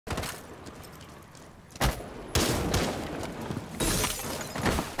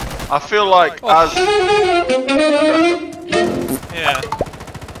I feel like as... Yeah.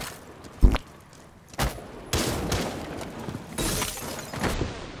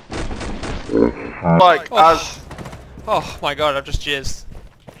 Like, as... Oh my god, I've just jizzed.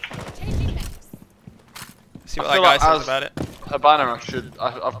 See what that feel guy like says as about it. Habana,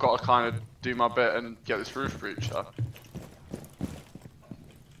 I've got to kind of do my bit and get this roof breach up.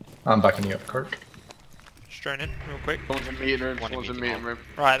 I'm backing you up, Kirk. Just drone in, real quick. Someone's in meeting room, someone's in meeting room.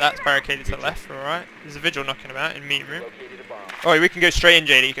 Right, that's barricaded to the left, alright. There's a vigil knocking about in meeting room. Oh, we can go straight in,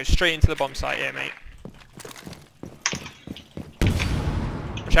 JD. Go straight into the bomb site here, mate.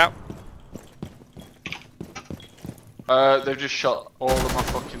 Watch out. They've just shot all of my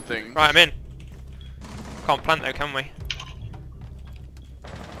fucking things. Right, I'm in. Can't plant though, can we?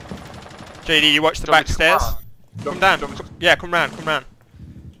 JD, you watch the back stairs. Come down. Yeah, come round, come round.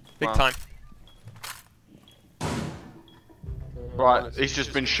 Big time. Right, he's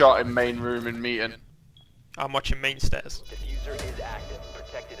just been shot in main room and meeting. I'm watching main stairs. Diffuser is active,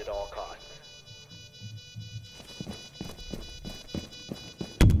 protected at all costs.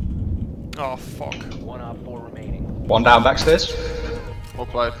 Oh, fuck. 1 op 4 remaining. One down backstairs. Well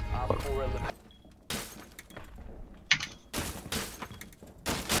played. Op 4 eliminated.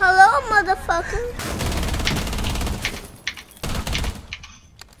 Hello, motherfucker.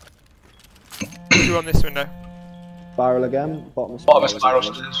 Two on this window. Spiral again, bottom of Bottom of spiral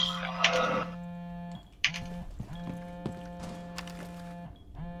stairs.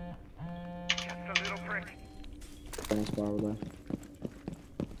 Spiral there.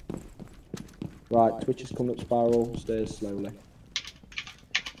 Right, Twitch is coming up spiral, stairs slowly.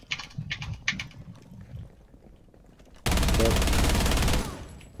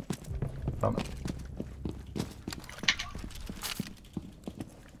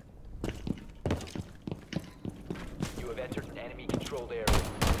 You have entered an enemy controlled area.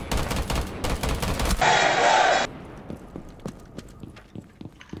 I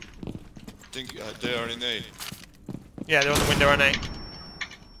think they are in A. Yeah, they're on the window on A.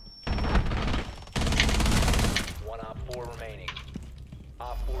 1 op 4 remaining.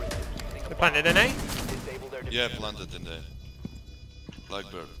 Op 4 is defusing a They planted in A? Disable their Yeah, diffuser. planted in there.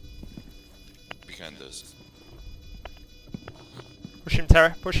 Blackbird. Behind us. Push him,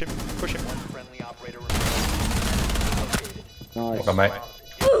 Terra. Push him. Push him. One friendly operator remaining. Located. Nice. Well done, mate.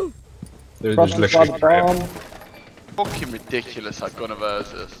 There's Crossing literally side three of them. bomb. Fucking ridiculous that gun of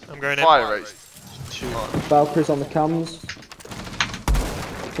ours is. I'm going in. Fire rate's too much. Valkyries on the cams.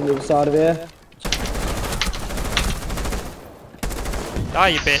 From the other side of here. Die,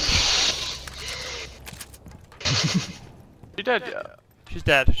 you bitch. You dead yet? She's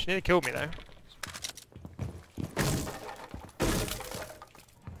dead. She nearly killed me though.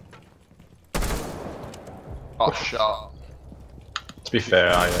 Oh, shot. To be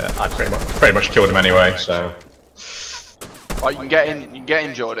fair, I pretty much killed him anyway, so. Right, you can get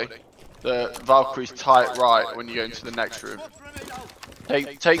in, Geordie. The Valkyrie's tight right when you go into the next room.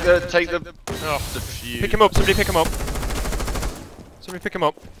 Take the Oh. fuse. Pick him up. Somebody pick him up. Somebody pick him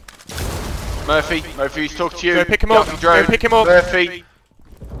up. Murphy, he's talking to you. Go pick him Get up. off your drone. Go pick him up. Murphy,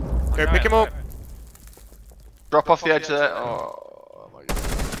 Go pick him up. drop off the edge of there. Oh my god.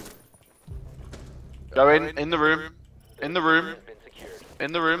 Go in the room. In the room. Been secured.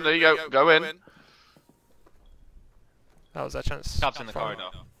 In the room, there you go. Go in. That was our chance. Cabs in the corridor.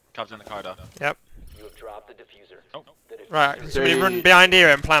 Cabs in the corridor. Yep. You have dropped the diffuser. Oh. The diffuser Right, is somebody run behind here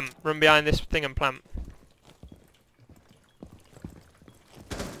and plant. Run behind this thing and plant.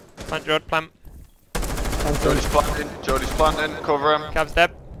 Plant, Jord, plant. Jordie's planting, cover him. Cavs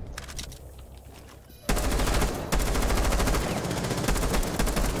dead.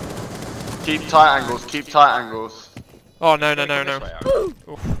 Keep tight angles. Oh, no.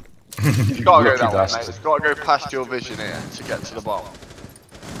 Oof. You gotta go Lucky that way, bastard. mate. It's gotta go past your vision here to get to the bottom.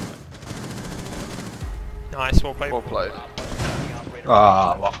 Nice, well played. Well played.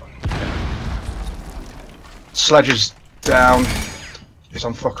 Ah, well. Sledge is down. He's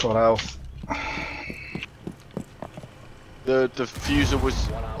on fuck all health. The diffuser was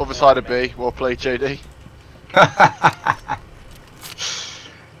other side of B. Well played, JD.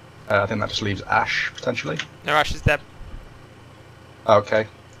 I think that just leaves Ash, potentially. No, Ash is dead. Okay.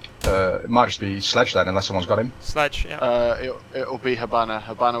 It might just be Sledge then, unless someone's got him. Sledge, yeah. It'll be Habana.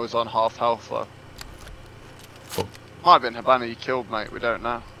 Habana was on half health though. Cool. Might have been Habana you killed, mate. We don't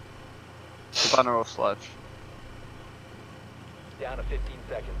know. Habana or Sledge. down to 15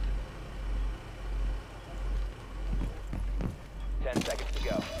 seconds. 10 seconds to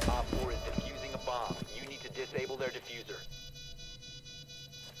go. Op 4 is defusing a bomb. You need to disable their diffuser.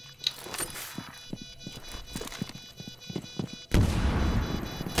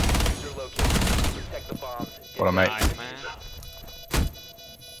 What a mate. Nice, man.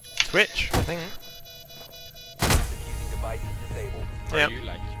 Switch, I think. Diffusing device is disabled. Yeah. Are you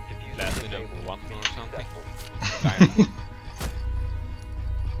like Diffuser platinum disabled. 1 or something? Successful.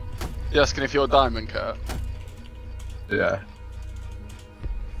 You asking if you're diamond, Kurt? Yeah.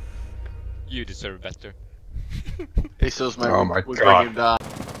 You deserve better. He still mate. Oh my we'll God. bring him down.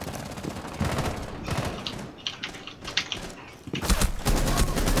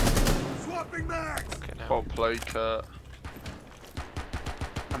 Okay, now. Well played, Kurt.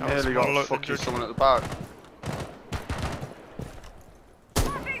 I That was nearly well got looked fucking at. someone at the back.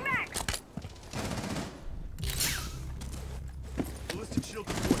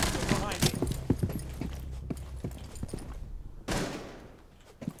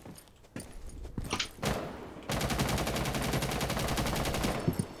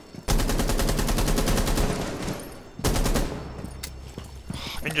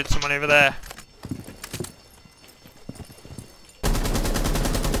 I've injured someone over there.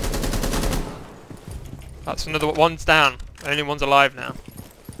 That's another one's down. Only one's alive now.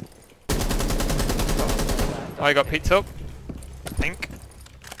 Oh, I got picked up. I think.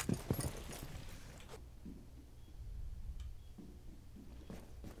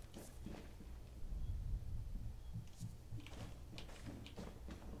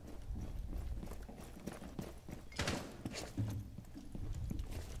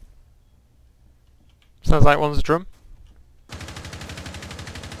 Sounds like one's a drum.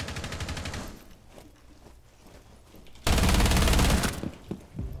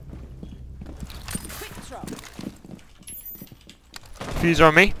 Fuser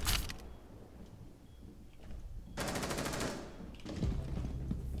on me.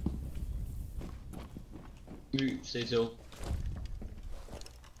 Stay still.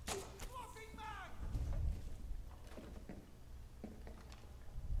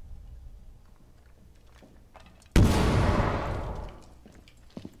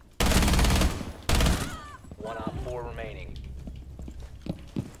 One op 4 remaining.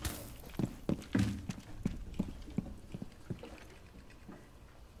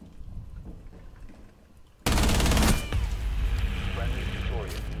 Friendly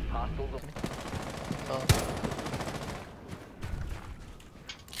victorious. Hostiles.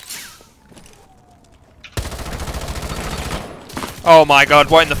 Oh my god,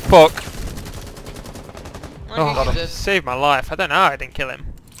 what in the fuck? Oh, Oh, saved my life. I don't know how I didn't kill him.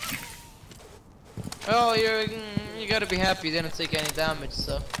 well, you gotta be happy you didn't take any damage,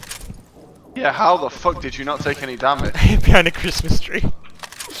 so. Yeah, how the fuck did you not take any damage? Behind a Christmas tree.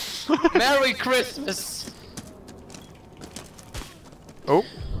 Merry Christmas! Oh,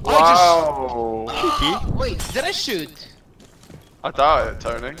 Wow! Wait, did I shoot? I doubt it,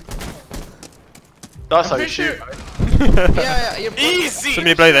 Tony. That's how you pretty shoot. sure- yeah, you're easy.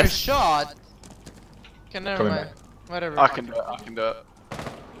 Somebody play a this. shot. Okay, never Coming mind. Whatever. I can do it, I can do it.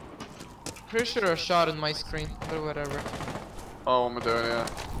 Pretty sure a shot on my screen, but whatever. Oh, what am I doing here?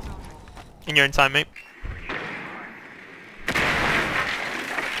 In your own time, mate.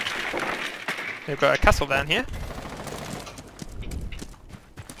 We've got a castle down here.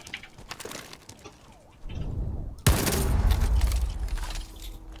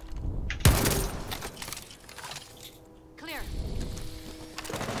 Clear.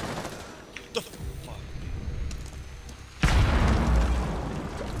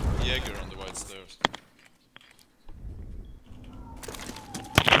 Jaeger on the white stairs.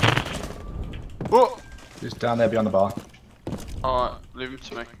 Whoa! He's down there beyond the bar. Alright, leave him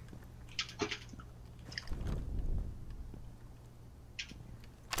to me.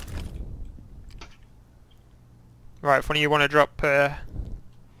 Right, if one of you want to drop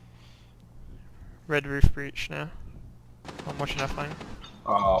red roof breach now. I'm watching that flank.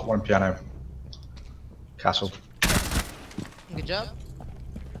 One piano. Castle. Good job.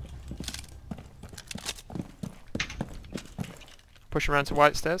 Push around to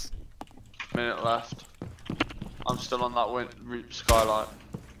white stairs. Minute left. I'm still on that skylight.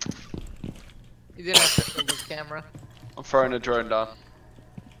 You didn't have to kill this camera. I'm throwing a drone down.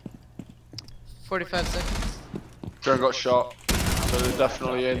 45 seconds. Drone got shot. So they're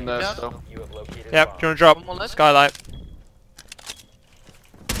definitely in there Yep. still. You have located a Yep, bomb. do you want to drop? One more left. Skylight.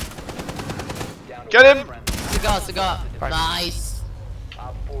 Down to Get one him! friendly. Cigar. Right. Nice.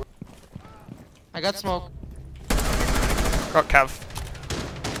 Op 4 I got smoke. Got Cav.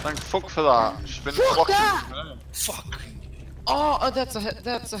 Thank fuck for that. She's been Fuck fucking. that! Oh, that's a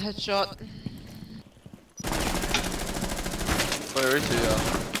headshot. Where is he?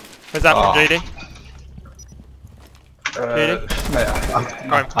 Where's that Oh. from, JD? Really? Mate,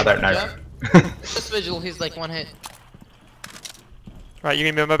 I don't know. Yeah. Just visual, he's like one hit. Right, you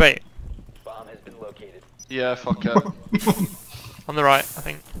gonna be on my bait? bomb has been located. Yeah, fuck it. On the right, I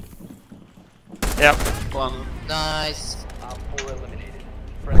think. Yep. One. Nice. Op 4 eliminated.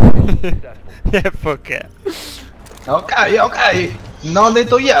 Friendly successful. Yeah, fuck it. Okay, okay. No need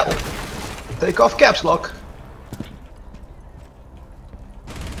to yell. Take off caps lock.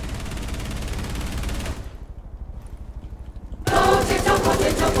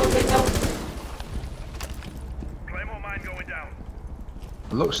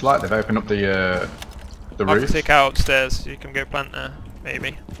 Looks like they've opened up the I can roof. take out upstairs, you can go plant there,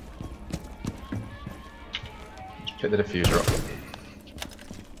 maybe. Get the diffuser up.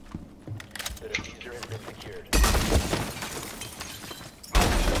 The diffuser has been secured.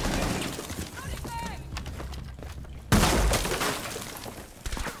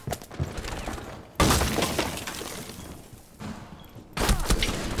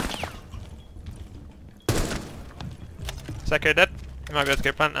 Secco dead. You might be able to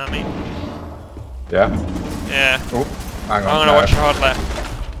go plant now, mate. Yeah. Yeah. Oh, hang on. I'm gonna watch hard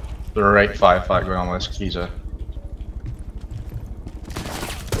left. Great firefight going on with this geezer.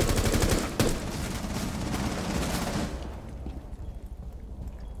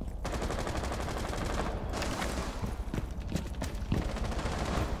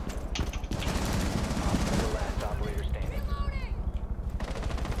 The last operator standing.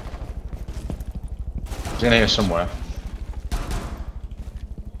 He's in here somewhere.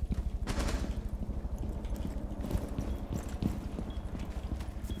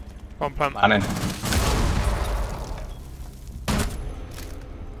 One plant. Man in.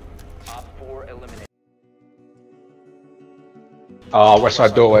 Op 4 eliminated. Ah, west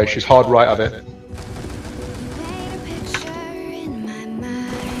side doorway. She's hard right of it.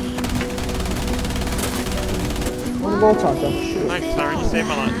 One more time, John. Shoot. Thanks, Aaron, you saved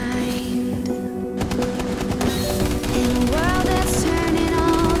my life.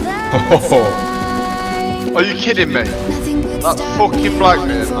 Oh, Are you kidding me? That's fucking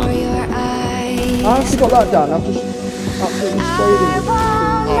Blackbeard, man. I actually got that down. I've just absolutely sprayed him with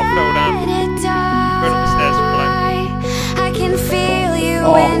Oh, I fell down. Going up the stairs from below. I can feel you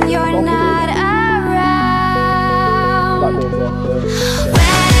Oh, when you're fucking not around. Blackbeard there.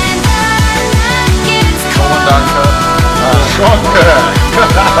 When the night gets Come on down, Kurt. cold,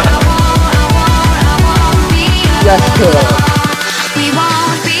 I won't be Yes, Kurt.